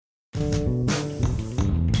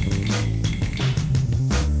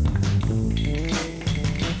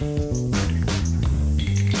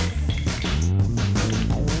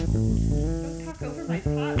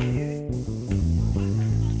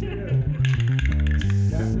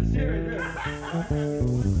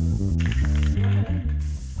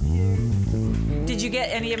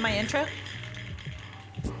any of my intro?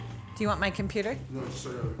 Do you want my computer? No,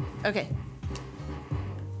 sir. Okay.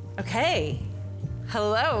 Okay.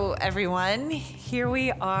 Hello, everyone. Here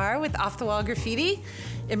we are with Off the Wall Graffiti,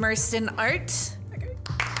 immersed in art.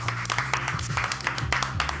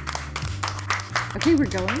 Okay, we're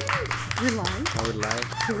going. We're live. I would like.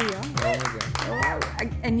 Here we are. Oh my God. Oh, wow.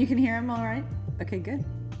 And you can hear him all right? Okay, good.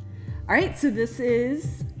 All right, so this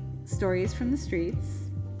is Stories from the Streets.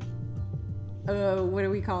 What do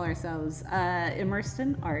we call ourselves? Immersed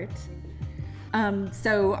in art.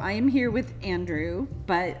 So I am here with Andrew,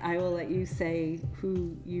 but I will let you say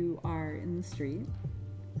who you are in the street.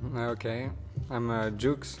 Okay. I'm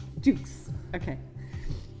Jukes. Jukes. Okay.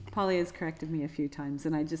 Polly has corrected me a few times,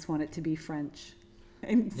 and I just want it to be French.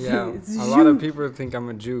 And Yeah, it's a lot of Jux. people think I'm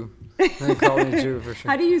a Jew. They call me Jew for sure.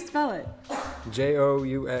 How do you spell it?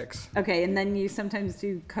 Joux. Okay, and then you sometimes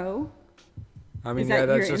do co? I mean, Is that yeah,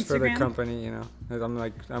 that's your just for the Instagram? company, you know. I'm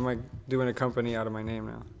like doing a company out of my name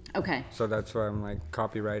now. Okay. So that's why I'm like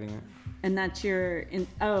copywriting it. And that's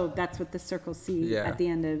that's what the circle C Yeah. at the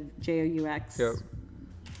end of JOUX. Yep.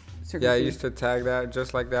 Circle Yeah, I C. used to tag that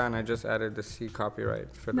just like that, and I just added the C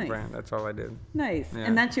copyright for the Nice. brand. That's all I did. Nice. Yeah.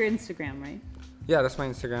 And that's your Instagram, right? Yeah, that's my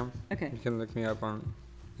Instagram. Okay. You can look me up on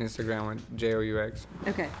Instagram with JOUX.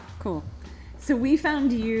 Okay, cool. So we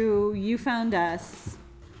found you found us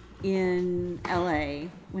in LA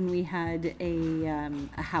when we had a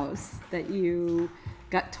house that you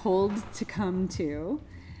got told to come to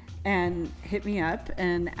and hit me up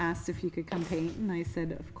and asked if you could come paint, and I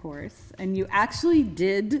said of course. And you actually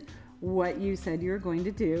did what you said you were going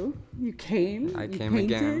to do. You came. I you came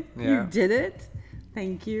painted, again, You yeah. did it.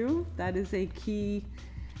 Thank you. That is a key.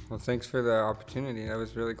 Well, thanks for the opportunity. That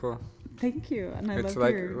was really cool. Thank you. And I It's love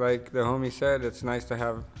like your. like the homie said, it's nice to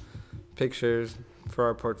have pictures for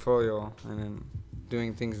our portfolio and then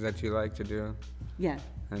doing things that you like to do. Yeah.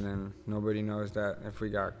 And then nobody knows that if we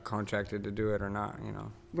got contracted to do it or not, you know.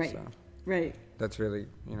 Right. So Right. that's really,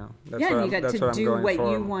 you know, that's Yeah, what and I'm, you got that's to what I'm do going what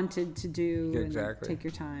for. you wanted to do Exactly. and take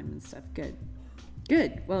your time and stuff. Good.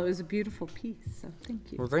 Good. Well, it was a beautiful piece, so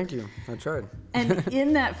thank you. Well, thank you. I tried. And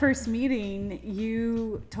in that first meeting,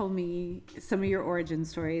 you told me some of your origin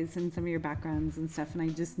stories and some of your backgrounds and stuff, and I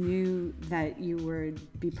just knew that you would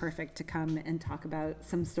be perfect to come and talk about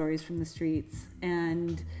some stories from the streets.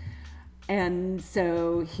 And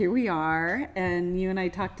so here we are, and you and I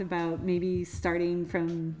talked about maybe starting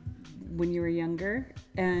from when you were younger,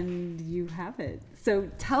 and you have it. So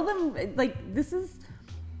tell them, like, this is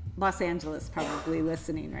Los Angeles probably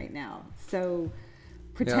listening right now. So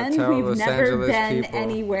pretend tell we've Los never Angeles been people.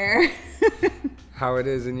 anywhere. How it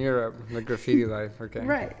is in Europe, the graffiti life, okay?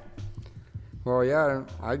 Right. Well, yeah,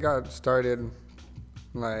 I got started,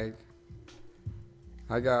 like,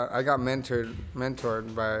 I got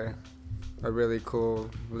mentored by a really cool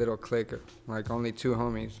little clique, like only two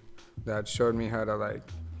homies that showed me how to like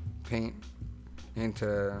paint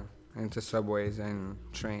into subways and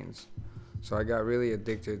trains. So I got really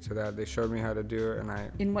addicted to that. They showed me how to do it,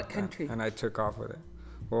 and In what country? And I took off with it.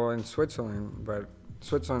 Well, in Switzerland, but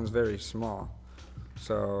Switzerland's very small,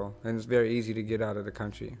 so and it's very easy to get out of the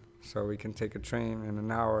country. So we can take a train in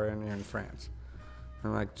an hour, and you're in France.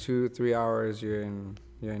 In like 2-3 hours, you're in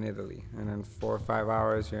Italy, and in 4 or 5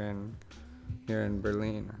 hours, you're in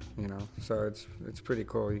Berlin. You know, so it's pretty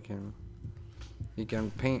cool. You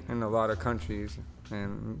can paint in a lot of countries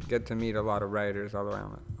and get to meet a lot of writers all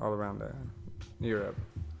around Europe.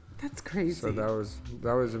 That's crazy. So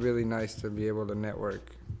that was really nice to be able to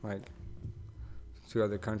network like to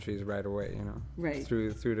other countries right away, you know. Right.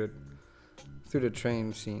 Through the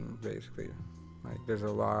train scene, basically. Like there's a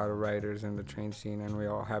lot of writers in the train scene, and we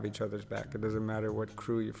all have each other's back. It doesn't matter what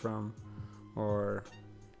crew you're from, or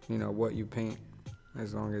you know what you paint.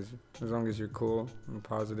 As long as you're cool and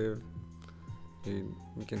positive, you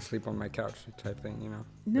can sleep on my couch type thing, you know.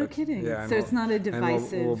 No kidding. Yeah, So it's not a and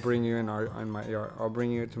divisive. we'll bring you in my yard. I'll bring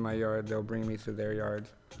you to my yard. They'll bring me to their yards,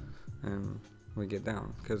 and we get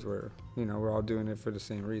down because we're all doing it for the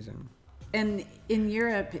same reason. And in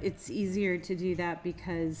Europe, it's easier to do that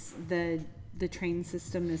because the train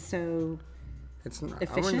system is so It's not, I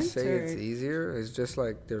efficient. wouldn't say or it's easier. It's just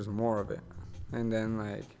like there's more of it, and then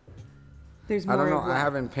like there's more I don't know. of what? I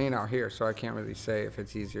haven't painted out here, so I can't really say if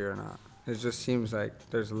it's easier or not. It just seems like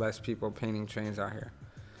there's less people painting trains out here.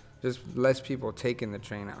 Just less people taking the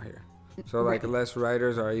train out here. So like Right. less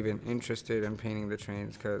writers are even interested in painting the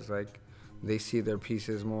trains because like they see their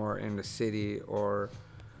pieces more in the city or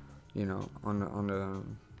you know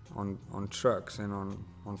on trucks and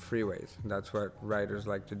on freeways. That's what writers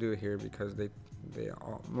like to do here because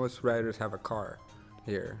most writers have a car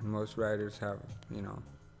here. Most writers have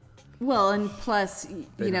Well, and plus,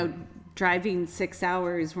 They you know, don't. driving 6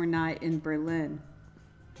 hours, we're not in Berlin.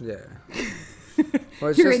 Yeah. Well,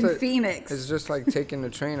 it's You're just in Phoenix. It's just like taking the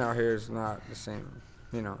train out here is not the same.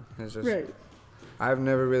 You know, it's just. Right. I've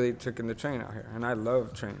never really taken the train out here, and I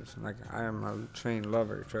love trains. Like, I am a train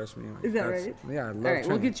lover, trust me. Like, Is that right? Yeah, I love All right, trains.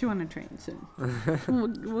 we'll get you on a train soon.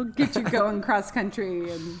 we'll get you going cross country,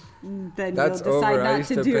 and then That's you'll decide over. not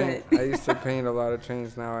to do paint. it. I used to paint a lot of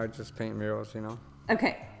trains. Now I just paint murals, you know?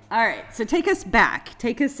 Okay. All right. So take us back.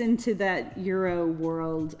 Take us into that Euro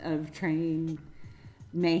world of train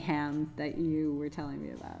mayhem that you were telling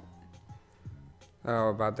me about. Oh,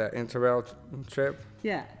 about that Interrail trip?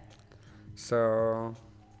 Yeah. So,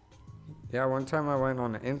 yeah, one time I went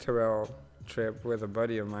on an Interrail trip with a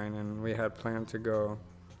buddy of mine, and we had planned to go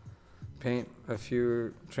paint a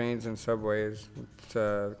few trains and subways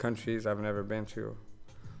to countries I've never been to.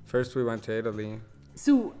 First, we went to Italy.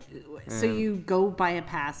 So And- you go buy a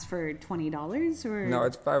pass for $20 or No,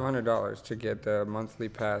 it's $500 to get the monthly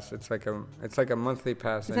pass. It's like a monthly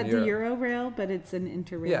pass is in that Europe. the Euro rail? But it's an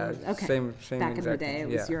Interrail. Yeah, Okay. same Back in the exact day, thing, it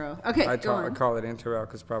was yeah. Euro. Okay, I go on. call it Interrail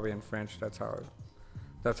because probably in French that's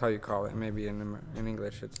how you call it. Maybe in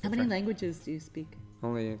English it's How many different. languages do you speak?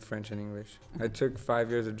 Only French and English. I took 5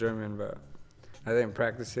 years of German, but I didn't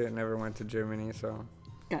practice it. Never went to Germany, so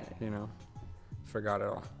Got it. you know, forgot it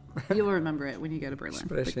all. You'll remember it when you go to Berlin.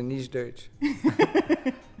 Spreche nicht Deutsch.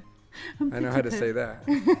 I know how to say that.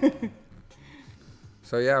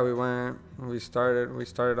 So yeah, we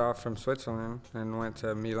started off from Switzerland and went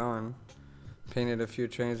to Milan, painted a few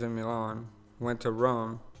trains in Milan, went to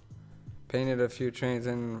Rome, painted a few trains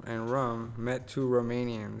in Rome, met 2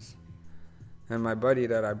 Romanians, and my buddy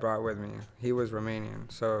that I brought with me, he was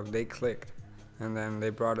Romanian, so they clicked, and then they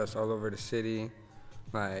brought us all over the city,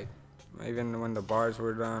 like even when the bars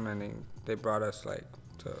were done, and they brought us like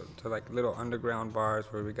to like little underground bars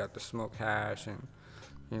where we got to smoke hash and,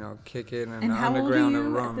 you know, kick it in And the how old are underground of you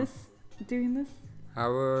at Rome. doing this? I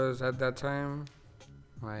was at that time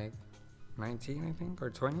like 19, I think, or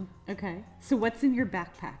 20. Okay. So what's in your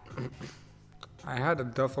backpack? I had a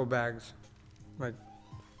duffel bags, like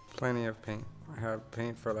plenty of paint. I had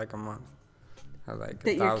paint for like a month. I had like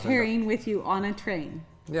That you're 1,000. carrying with you on a train.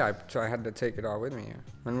 Yeah, so I had to take it all with me.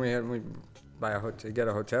 When we buy a hotel, get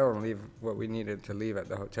a hotel and leave what we needed to leave at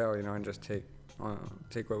the hotel, you know, and just take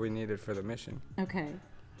what we needed for the mission. Okay.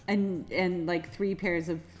 And like 3 pairs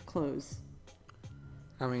of clothes.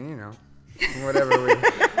 I mean, you know, whatever we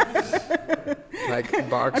like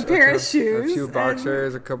A pair of shoes a few and-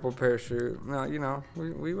 boxers, a couple pair of shoes. No, you know,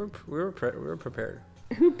 we were prepared.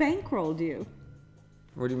 Who bankrolled you?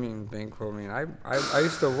 What do you mean bankroll me? I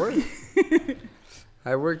used to work.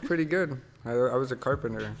 I worked pretty good. I was a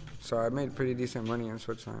carpenter, so I made pretty decent money in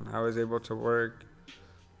Switzerland. I was able to work,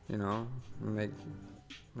 you know, and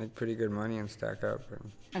make pretty good money and stack up.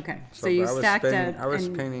 And Okay. So but you I was stacked spending, up.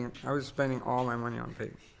 I was spending all my money on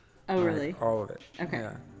paint. Oh, Like, really? all of it. Okay.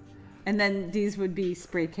 Yeah. And then these would be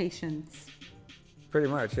spraycations. Pretty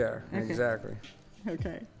much, yeah. Okay. Exactly.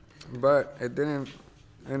 Okay. But it didn't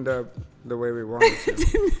end up the way we wanted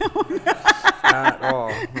to. At all.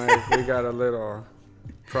 Like, we got a little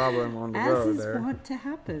problem on the As road is there. wont to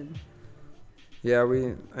happen. Yeah,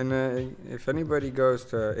 if anybody goes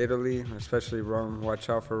to Italy, especially Rome, watch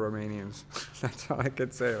out for Romanians. That's all I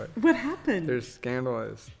could say. Like, What happened? they're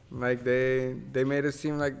scandalous. Like they made it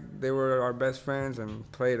seem like they were our best friends and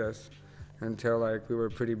played us until like we were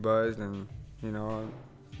pretty buzzed and, you know,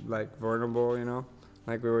 like vulnerable, you know,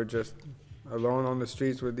 like we were just alone on the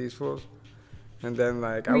streets with these fools. And then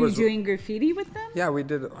like Were I was you doing graffiti with them? Yeah, we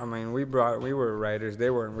did. I mean, we were writers. They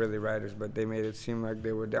weren't really writers, but they made it seem like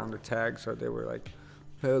they were down to tag. So they were like,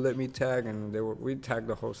 "Hey, let me tag," and we tagged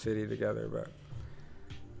the whole city together. But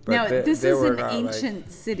Now, this is were an not,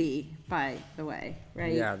 ancient city, by the way,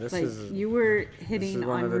 right? Yeah, this like, is- you were hitting is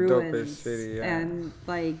one on of the ruins dopest city, yeah. and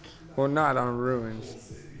like. well, not on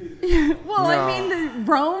ruins. Well, I No. mean,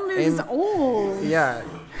 Rome is In- old. Yeah,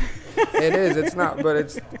 it is. It's not, but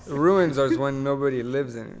it's ruins are when nobody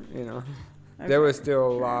lives in it. You know, there was still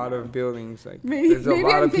a lot of buildings. Like there's a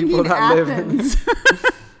lot I'm of people thinking that live in. Athens.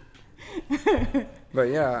 But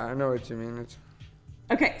yeah, I know what you mean. It's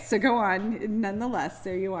Okay, so go on. Nonetheless,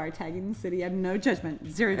 there you are, tagging the city. I have no judgment,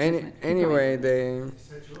 zero judgment. Keep going.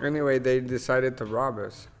 anyway they decided to rob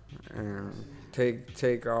us and take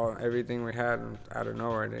everything we had out of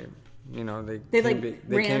nowhere. They They came like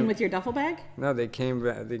they ran came, with your duffel bag. no they came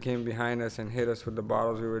behind us and hit us with the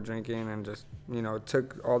bottles we were drinking and just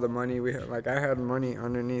took all the money we had. Like I had money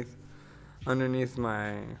underneath underneath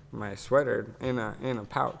my sweater in a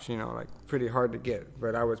pouch, like pretty hard to get.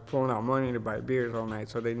 But I was pulling out money to buy beers all night,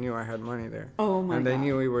 so they knew I had money there. Oh my And they God.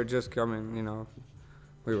 knew we were just coming,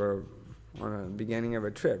 we were on a beginning of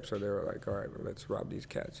a trip, so they were like, all right, well, let's rob these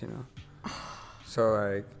cats, So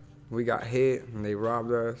like we got hit and they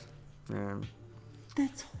robbed us, and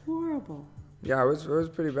That's horrible. yeah, it was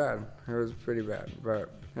pretty bad. It was pretty bad, but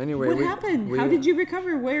anyway, What happened? How did you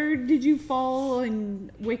recover? Where did you fall and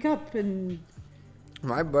wake up? And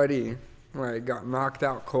My buddy got knocked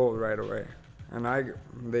out cold right away, and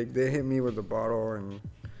they hit me with a bottle, and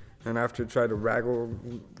after tried to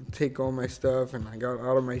take all my stuff, and I got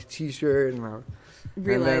out of my t-shirt, and I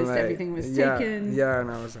realized everything was taken. Yeah,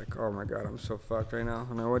 and I was like, oh my God, I'm so fucked right now.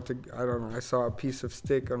 And I saw a piece of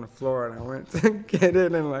stick on the floor, and I went to get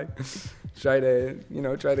it and try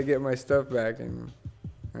to get my stuff back, and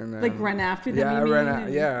then, run after them. yeah, you I ran mean?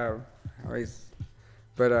 out. Yeah,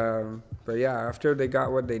 but yeah, after they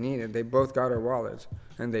got what they needed, they both got our wallets,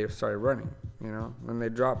 and they started running. And they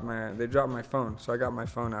dropped my phone, so I got my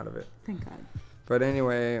phone out of it. Thank God. But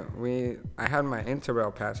anyway, I had my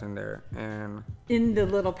Interrail pass in there, and In the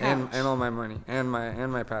little pouch. and all my money and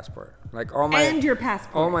my passport, And your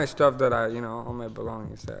passport. all my stuff that all my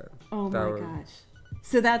belongings that. Oh that my were- gosh.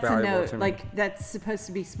 So that's a valuable to note. me. That's supposed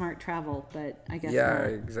to be smart travel, but I guess Yeah, not.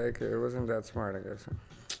 exactly. It wasn't that smart, I guess.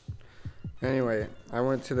 Anyway, I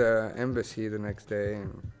went to the embassy the next day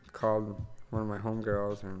and called one of my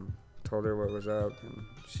homegirls and told her what was up, and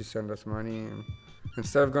she sent us money. And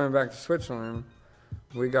instead of going back to Switzerland,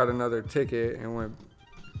 we got another ticket and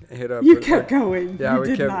hit up. You kept going. Yeah, you we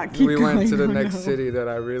did kept. not keep we going. went to the Oh, next no. city that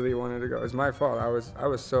I really wanted to go. It was my fault. I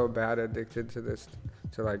was so bad addicted to this,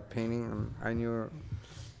 to painting. And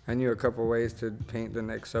I knew a couple ways to paint the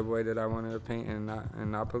next subway that I wanted to paint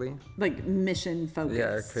in Napoli. Like mission focused.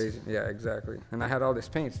 Yeah, crazy. Yeah, exactly. And I had all this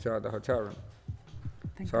paint still at the hotel room.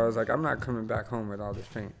 Thank So I was like, I'm not coming back home with all this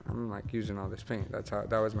paint. I'm using all this paint.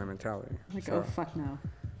 That was my mentality. Oh fuck no.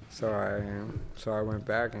 So I went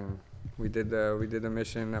back and we did the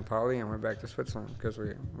mission in Napoli and went back to Switzerland because we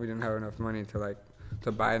didn't have enough money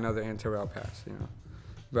to buy another Interrail pass,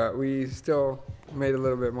 But we still made a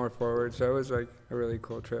little bit more forward, so it was a really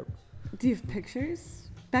cool trip. Do you have pictures?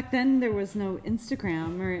 Back then there was no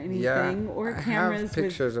Instagram or anything, or I cameras have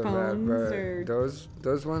pictures with of phones, that, but or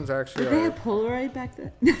those ones actually did they are. have Polaroid back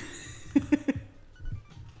then?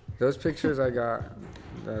 Those pictures I got,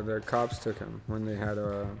 the cops took them when they had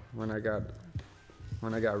when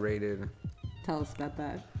I got raided Tell us about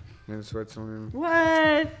that. in Switzerland.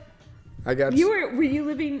 What? I got Were you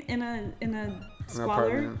living in a squalor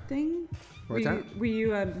apartment. thing? What's that? Were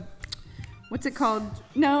you what's it called?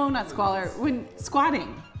 No, not squalor. When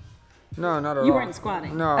squatting. No, not at all. You weren't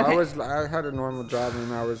squatting. No, Okay. I had a normal job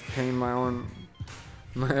and I was paying my own.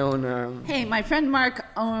 Hey, my friend Mark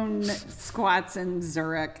owned squats in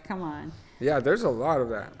Zurich. Come on. Yeah, there's a lot of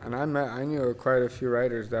that, and I knew quite a few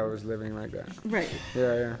writers that was living like that. Right.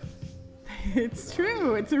 Yeah. It's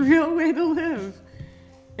true. It's a real way to live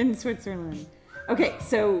in Switzerland. Okay,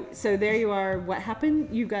 so there you are. What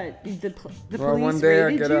happened? You got the police Well, one day I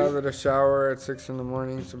raided get you? out of the shower at 6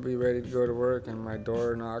 a.m. to be ready to go to work, and my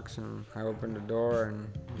door knocks, and I open the door, and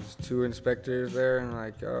there's 2 inspectors there, and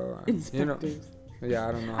Inspectors. Yeah,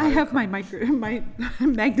 I don't know. I have my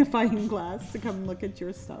magnifying glass to come look at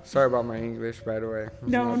your stuff. Sorry about my English, by the way. It's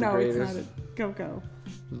No, not the it's greatest. not. Go.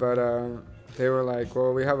 But they were like,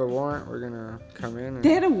 well, we have a warrant. We're going to come in. And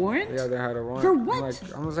They had a warrant? Yeah, they had a warrant. For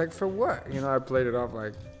what? I was like, for what? I played it off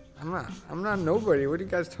like, I'm not nobody. What are you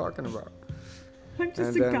guys talking about? I'm just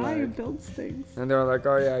And a then, guy who like- builds things. And they were like,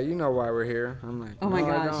 oh yeah, you know why we're here. I'm like, Oh my "No,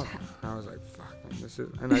 I gosh. don't." I was like, fuck,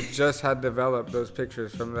 man, and I just had developed those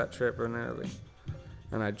pictures from that trip in Italy.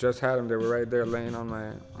 And I just had them. They were right there laying on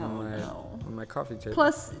my coffee table.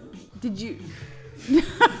 Plus, did you?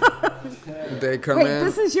 They come Wait, in.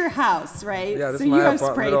 this is your house, right? Yeah, this so is you my have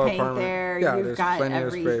apart- spray little paint apartment. there. Yeah, You've there's got plenty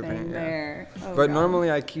of spray everything paint, yeah. there. Oh, But God.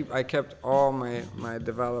 normally I kept all my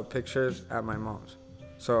developed pictures at my mom's,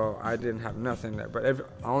 so I didn't have nothing there. But I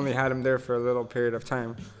only had them there for a little period of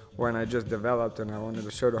time when I just developed, and I wanted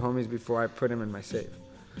to show the homies before I put them in my safe.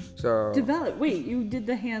 So Wait, you did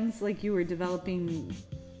the hands like you were developing.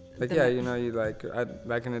 back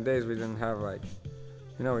in the days we didn't have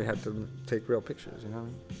we had to take real pictures,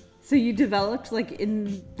 So you developed like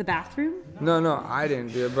in the bathroom? No, I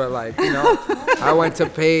didn't do it, but I went to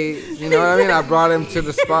pay, you know what I mean? I brought him to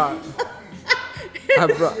the spot.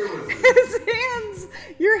 His hands.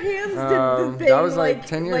 Your hands did the thing. That was like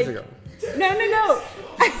 10 years ago. No.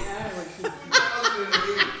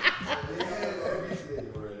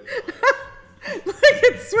 Look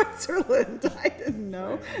at Switzerland. I didn't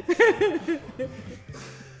know.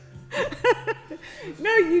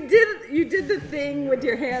 No, you did the thing with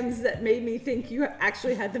your hands that made me think you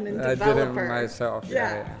actually had them in developer. I did it myself.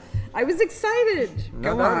 Yeah. I was excited.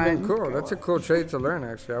 No, Go that would on. have been cool. Go That's a on. cool trait to learn,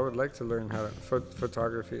 actually. I would like to learn how to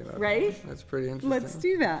photography. Right? That's pretty interesting. Let's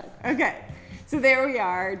do that. Okay. So there we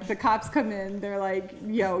are. The cops come in. They're like,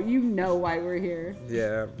 "Yo, you know why we're here."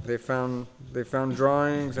 Yeah, they found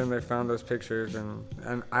drawings and they found those pictures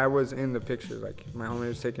and I was in the pictures. Like my homie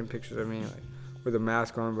was taking pictures of me like with a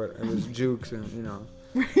mask on, but it was jukes and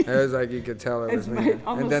it was like you could tell it was me.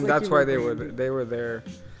 almost And then like that's you why were they were there.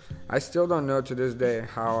 I still don't know to this day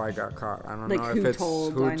how I got caught. I don't Like know who if it's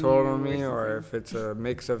told who on told you on or me or something. if it's a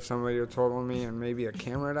mix of somebody who told on me and maybe a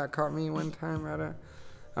camera that caught me one time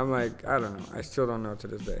I'm like, I don't know. I still don't know to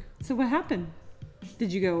this day. So what happened?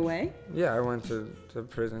 Did you go away? Yeah, I went to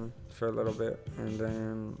prison for a little bit and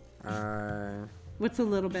then What's a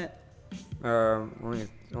little bit?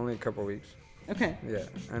 only a couple weeks. Okay. Yeah,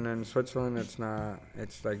 and then Switzerland,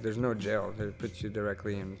 it's like there's no jail. They put you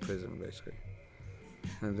directly in prison, basically.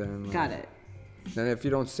 And then Got it. Then if you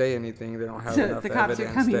don't say anything, they don't have So enough the cops are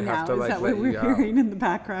evidence. coming They now. have to Is like that let what we're you out. hearing in the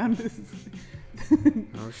background?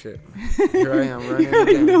 Oh shit! Here I am running I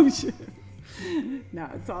again. know shit. No,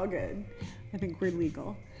 it's all good. I think we're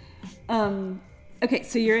legal. Okay,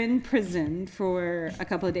 so you're in prison for a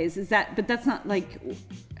couple of days. But that's not like,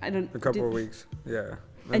 I don't. A couple of weeks, yeah.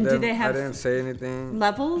 And then do they have I didn't say anything.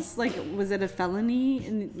 levels? Like, was it a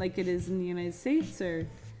felony like it is in the United States, or?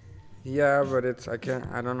 Yeah, but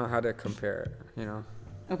I don't know how to compare it.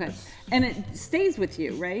 Okay, and it stays with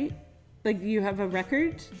you, right? Like you have a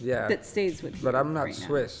record. Yeah. That stays with you. But I'm not right now.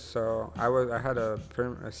 Swiss, so I had a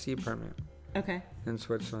C permit Okay. in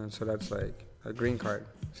Switzerland, so that's like a green card,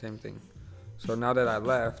 same thing. So now that I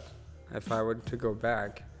left, if I were to go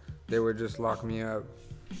back, they would just lock me up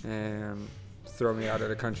and throw me out of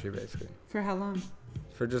the country, basically, For how long?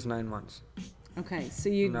 for just 9 months. Okay, so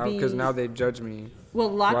you'd be. Because now they judge me.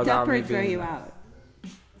 Locked without up or me throw being you there. out.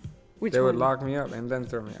 Which They one? would lock me up and then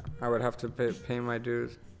throw me out. I would have to pay my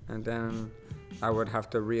dues, and then I would have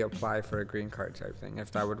to reapply for a green card type thing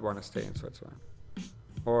if I would want to stay in Switzerland.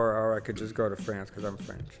 Or I could just go to France because I'm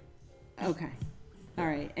French. Okay. All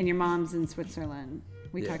right. And your mom's in Switzerland.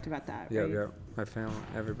 We Yeah. talked about that, Yeah, right? yeah. My family,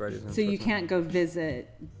 everybody's in So Switzerland. you can't go visit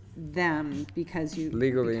them because you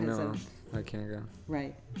Legally, because no. of- I can't go.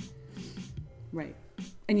 right. Right.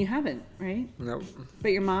 And you haven't, right? Nope.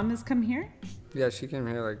 But your mom has come here? Yeah, she came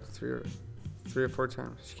here like three or four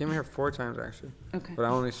times. She came here 4 times actually, Okay. but I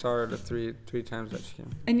only saw her the three times that she came.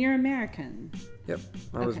 And you're American. Yep,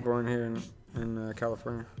 I was Okay. born here in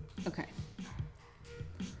California. Okay.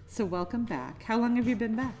 So welcome back. How long have you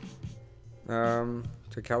been back?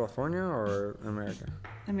 To California or America?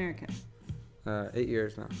 America. 8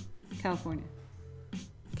 years now. California.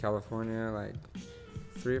 California, like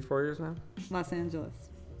 3 or 4 years now. Los Angeles.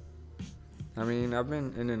 I mean, I've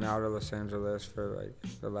been in and out of Los Angeles for like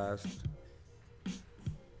the last.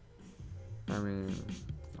 I mean,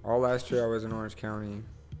 all last year I was in Orange County,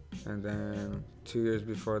 and then 2 years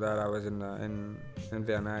before that I was in Van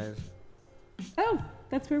Nuys. Oh,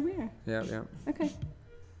 that's where we are. Yep, yep. Okay.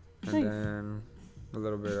 And Nice. then a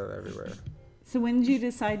little bit of everywhere. So when did you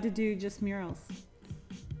decide to do just murals?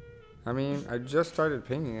 I mean, I just started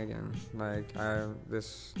painting again. Like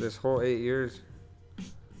this whole 8 years,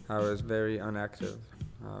 I was very inactive.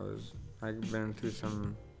 I've been through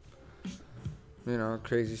some,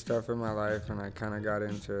 crazy stuff in my life, and I kind of got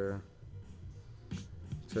into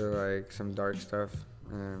like some dark stuff.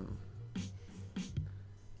 And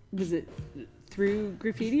Was it through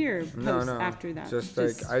graffiti or post no, after that? just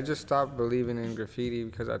like I just stopped believing in graffiti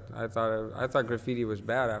because I thought graffiti was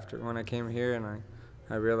bad after when I came here, and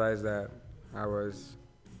I realized that I was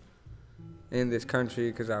in this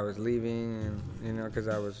country because I was leaving, and because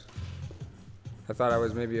I thought I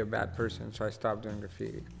was maybe a bad person, so I stopped doing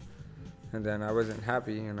graffiti. And then I wasn't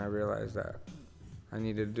happy, and I realized that I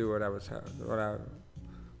needed to do what I was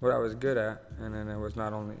good at, and then it was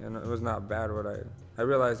not bad I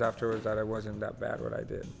realized afterwards that it wasn't that bad what I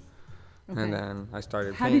did. Okay. And then I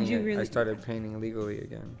started How painting. did you really- I started painting legally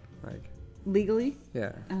again, like Legally?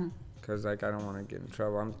 yeah, Uh-huh. because like I don't want to get in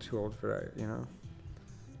trouble. I'm too old for that,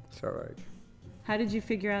 So like. How did you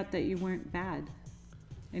figure out that you weren't bad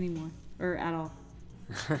anymore or at all?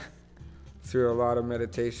 Through a lot of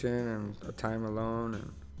meditation and a time alone,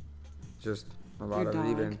 and just a lot Your of dog.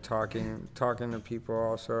 even talking to people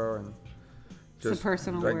also, and It's a just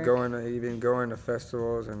personal like work. going to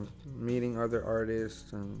festivals and meeting other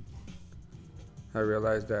artists, and I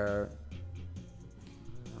realized that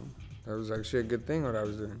that was actually a good thing what I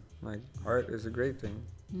was doing. Like art is a great thing.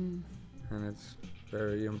 And it's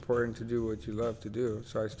very important to do what you love to do.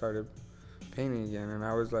 So I started painting again, and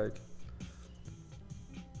I was like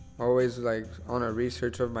always like on a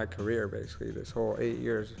research of my career, basically this whole 8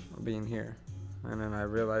 years of being here. And then I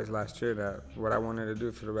realized last year that what I wanted to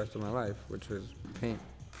do for the rest of my life, which was paint.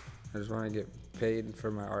 I just want to get paid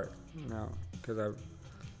for my art now, because I've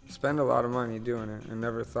spent a lot of money doing it and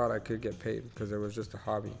never thought I could get paid because it was just a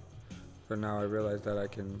hobby. But now I realize that I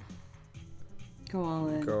can Go all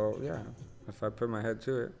in. if I put my head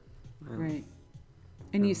to it. Right.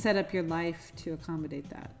 And you set up your life to accommodate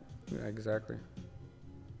that. Yeah, exactly.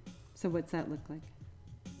 So what's that look like?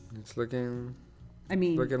 It's looking I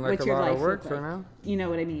mean, like what's a your lot life of work look for like? now. You know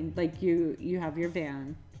what I mean? Like you have your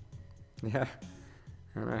van. Yeah.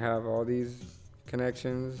 And I have all these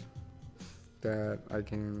connections that I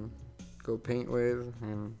can go paint with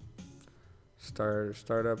and start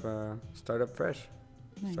up fresh.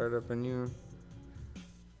 Nice. Start up a new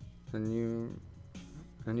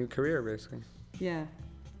career, basically. Yeah.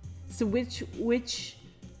 So which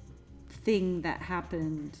thing that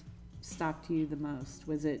happened stopped you the most?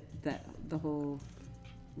 Was it that the whole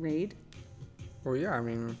raid? Well, yeah, I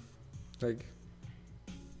mean,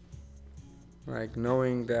 like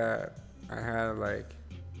knowing that I had like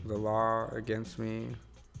the law against me,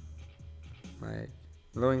 like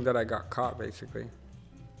knowing that I got caught, basically.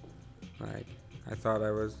 Like I thought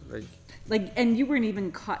I was like, and you weren't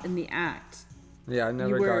even caught in the act. yeah, I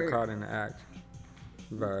never got caught in the act,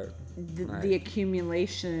 but The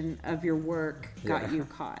accumulation of your work got Yeah. you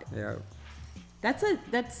caught. yeah. That's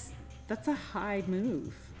a high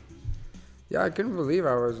move. Yeah, I couldn't believe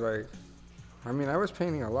I was like, I mean, I was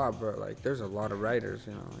painting a lot, but like, there's a lot of writers,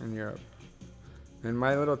 you know, in Europe. In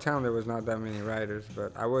my little town, there was not that many writers,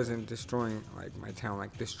 but I wasn't destroying like my town,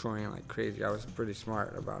 like destroying like crazy. I was pretty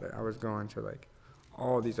smart about it. I was going to like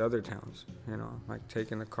all these other towns, you know, like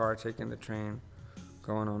taking the car, taking the train,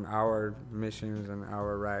 going on hour missions and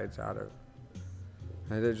hour rides out of.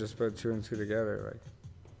 I did just put two and two together. Like,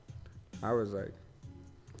 I was like,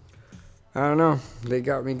 I don't know. They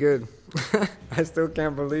got me good. I still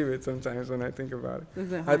can't believe it sometimes when I think about it.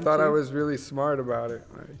 Does it I haunt thought I you? was really smart about it,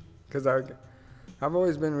 like, cause I've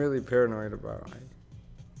always been really paranoid about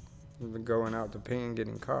like going out to paint and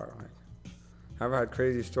getting caught. Like, I've had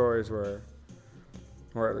crazy stories where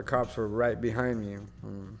the cops were right behind me.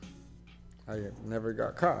 And I never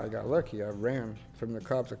got caught. I got lucky. I ran from the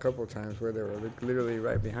cops a couple times where they were literally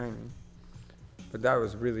right behind me. But that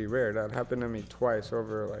was really rare. That happened to me twice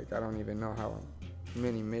over, like, I don't even know how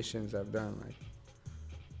many missions I've done. Like,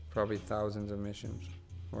 probably thousands of missions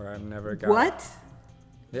where I've never got. What?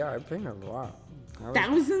 Yeah, I painted a lot.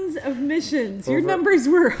 Thousands of missions. Your Over- numbers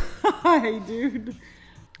were high, dude.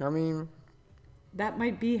 I mean, That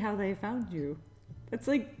might be how they found you. That's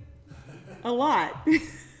like a lot.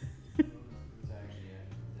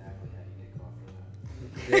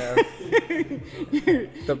 yeah.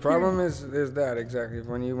 The problem is that exactly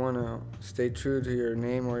when you want to stay true to your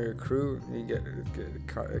name or your crew,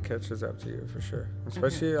 it catches up to you for sure.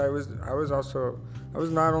 Especially I was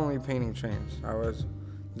not only painting trains, I was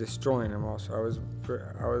destroying them also.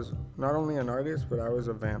 I was not only an artist, but I was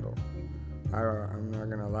a vandal. I'm not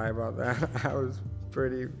gonna lie about that. I was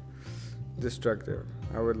pretty destructive.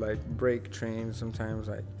 I would like break trains sometimes,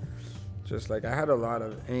 like just like I had a lot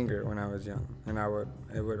of anger when I was young, and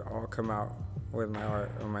it would all come out with my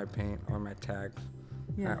art or my paint or my tags.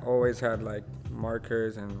 Yeah. I always had like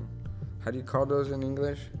markers and how do you call those in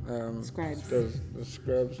English? Scribes. The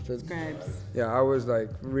scrubs. Scribes. Yeah, I was like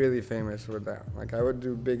really famous with that. Like I would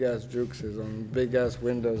do big ass jukes on big ass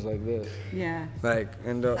windows like this. Yeah. Like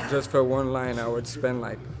and just for one line, I would spend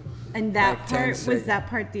like. And that Like 10 part, was seconds. that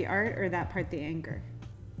part the art or that part the anger?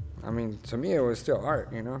 I mean, to me, it was still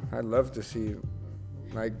art. You know, I'd love to see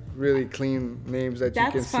like really clean names that you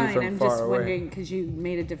can That's see fine. from I'm far just away. wondering because you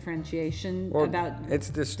made a differentiation Well, about it's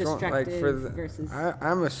destructive like for the, versus.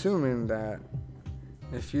 I'm assuming that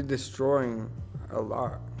if you're destroying a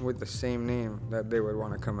lot with the same name, that they would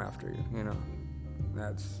want to come after you. You know,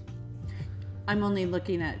 that's. I'm only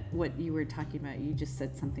looking at what you were talking about. You just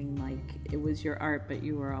said something like it was your art, but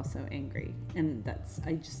you were also angry, and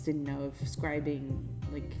I just didn't know if scribing,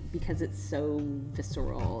 like because it's so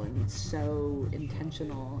visceral and so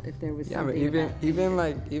intentional, if there was Yeah, but something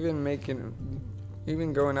about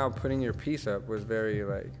even going out putting your piece up was very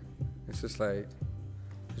like, it's just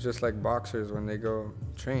like boxers when they go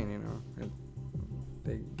train, you know, and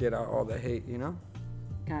they get out all the hate, you know.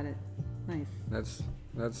 Got it. Nice.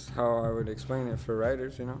 That's how I would explain it for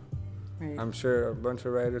writers, you know. Right. I'm sure a bunch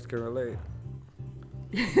of writers can relate.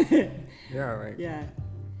 Yeah, like Yeah.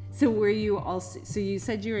 So were you also? So you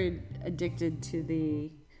said you were addicted to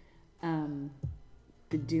the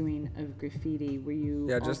the doing of graffiti? Were you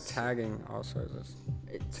Yeah, just tagging also.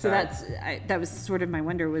 So that was sort of my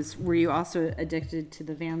wonder was, were you also addicted to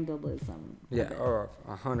the vandalism? Yeah, of it?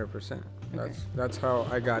 100%. Okay. That's how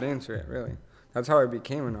I got into it, really. That's how I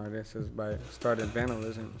became an artist, is by started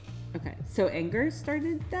vandalism. Okay, so anger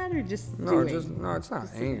started that, or just No, doing? it's not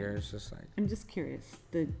Just anger. It's just like, I'm just curious,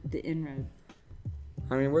 the inroad.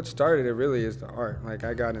 I mean, what started it really is the art. Like,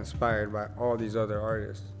 I got inspired by all these other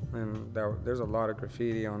artists, and there's a lot of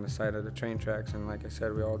graffiti on the side of the train tracks. And like I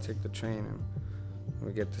said, we all take the train and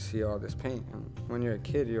we get to see all this paint. And when you're a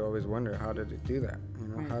kid, you always wonder, how did it do that? You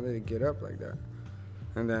know, Right. how did it get up like that?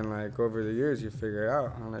 And then, like, over the years, you figure it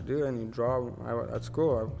out how to do it, and you draw. At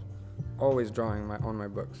school, I was always drawing on my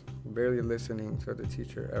books, barely listening to the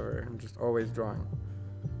teacher ever, and just always drawing.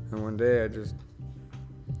 And one day, I just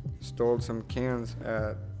stole some cans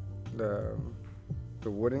at the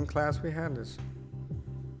wooden class we had, this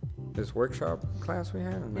workshop class we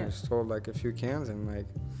had, and Yeah. I stole like a few cans and like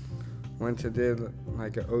went to did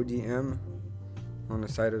like an ODM on the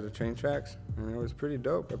side of the train tracks, and it was pretty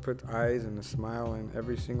dope. I put eyes and a smile in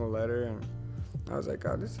every single letter, and I was like,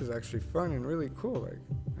 God, this is actually fun and really cool. Like,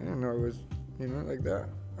 I didn't know it was, like that.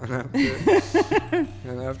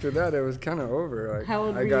 And after that, it was kind of over. Like, How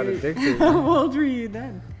old I were got you? addicted. How old were you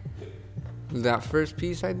then? That first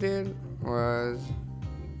piece I did I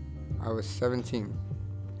was 17.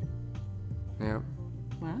 Yeah.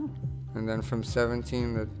 Wow. And then from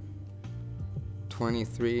 17 to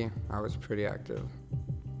 23, I was pretty active.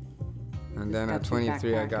 And then at got you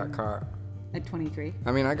 23, I got backpacking. caught. At 23?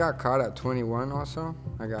 I mean, I got caught at 21 also.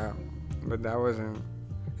 But that wasn't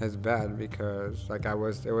as bad because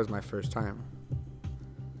it was my first time.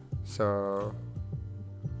 So,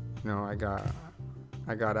 I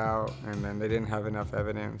got out, and then they didn't have enough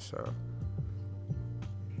evidence,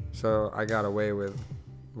 so I got away with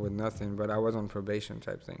nothing. But I was on probation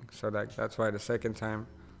type thing, so that's why the second time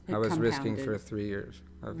It I was risking compounded. for 3 years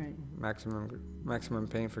of Right. maximum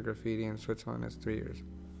pain for graffiti in Switzerland is 3 years.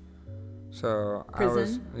 So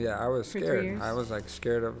Prison I was for 3 scared. years? I was like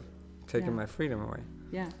scared of taking Yeah. my freedom away.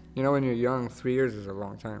 Yeah. When you're young, 3 years is a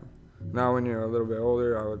long time. Now when you're a little bit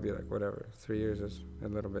older, I would be like, whatever. 3 years is a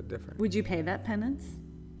little bit different. Would you pay that penance?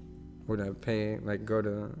 Would I pay, like, go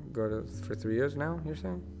to for 3 years now, you're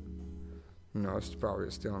saying? No, it's probably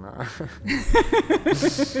still not.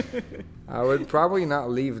 I would probably not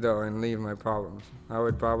leave, though, and leave my problems. I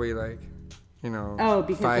would probably, like, Oh,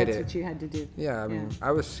 because fight that's it. what you had to do. Yeah, I mean, Yeah.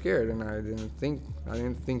 I was scared, and I didn't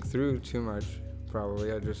think through too much,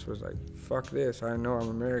 probably. I just was like, fuck this. I know I'm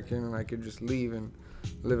American, and I could just leave and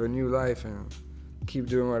live a new life and keep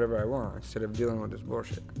doing whatever I want instead of dealing with this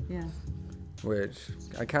bullshit. Yeah. Which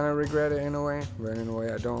I kind of regret it in a way, but in a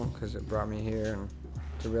way I don't, because it brought me here and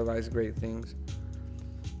to realize great things.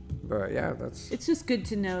 But yeah, It's just good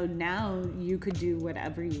to know now you could do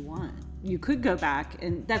whatever you want. You could go back,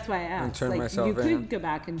 and that's why I asked. And turn like, myself you in. could go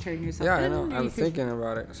back and turn yourself yeah, in. I know. or I'm you could- thinking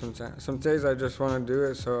about it sometimes. Some days I just want to do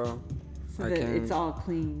it so I that can. it's all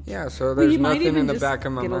clean. Yeah, so Well, there's you might nothing even in the just back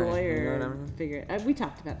of my get mind. a lawyer You know what I and mean? figure it. We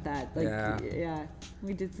talked about that. Like, Yeah.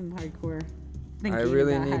 we did some hardcore thinking I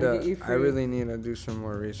really about need how to get you to. I free. really need to do some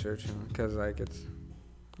more research because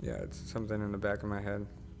it's something in the back of my head.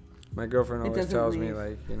 My girlfriend It always doesn't tells me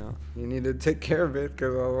leave. like, you need to take care of it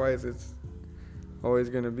because otherwise it's always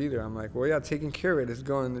gonna be there. I'm like, well, yeah, taking care of it is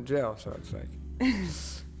going to jail. So it's like,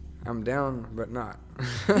 I'm down, but not.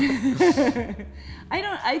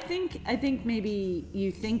 I think maybe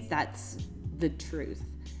you think that's the truth,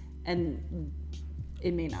 and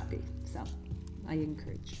it may not be. So I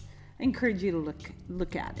encourage you to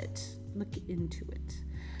look at it, look into it.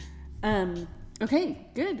 Okay,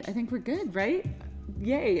 good. I think we're good, right?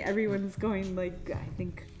 Yay! Everyone's going like, I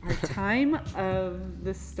think our time of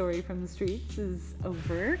the story from the streets is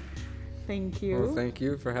over. Thank you. Well, thank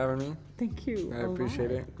you for having me. Thank you. I a appreciate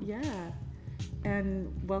lot. it. Yeah. And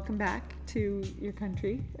welcome back to your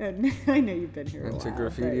country. And I know you've been here a Into while,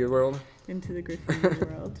 graffiti but world. into the graffiti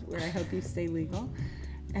world, where I hope you stay legal.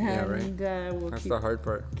 And Yeah, right. we'll That's keep, the hard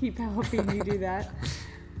part. keep helping you do that.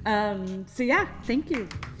 So yeah, thank you.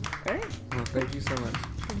 All right. Well, thank you so much.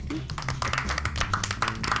 Thank you.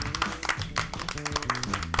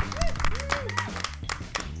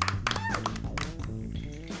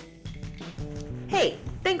 Hey,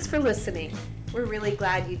 thanks for listening. We're really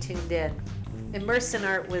glad you tuned in. Immersed in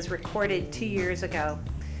Art was recorded 2 years ago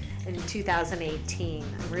in 2018.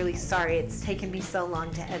 I'm really sorry it's taken me so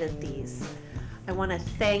long to edit these. I want to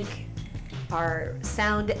thank our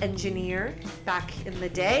sound engineer back in the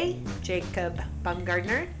day, Jacob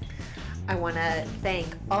Baumgartner. I want to thank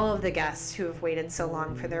all of the guests who have waited so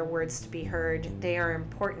long for their words to be heard. They are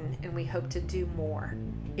important, and we hope to do more.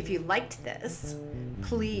 If you liked this,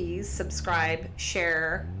 please subscribe,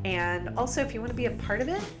 share, and also if you want to be a part of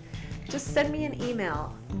it, just send me an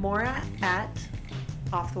email,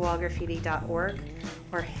 maura@offthewallgraffiti.org,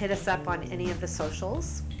 or hit us up on any of the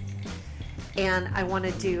socials. And I want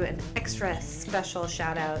to do an extra special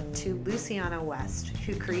shout out to Luciano West,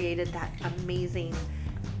 who created that amazing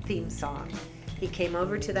theme song. He came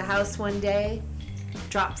over to the house one day,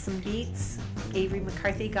 dropped some beats. Avery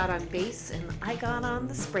McCarthy got on bass and I got on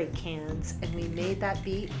the spray cans, and we made that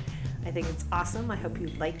beat. I think it's awesome. I hope you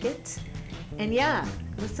like it. And yeah,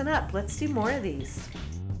 listen up. Let's do more of these.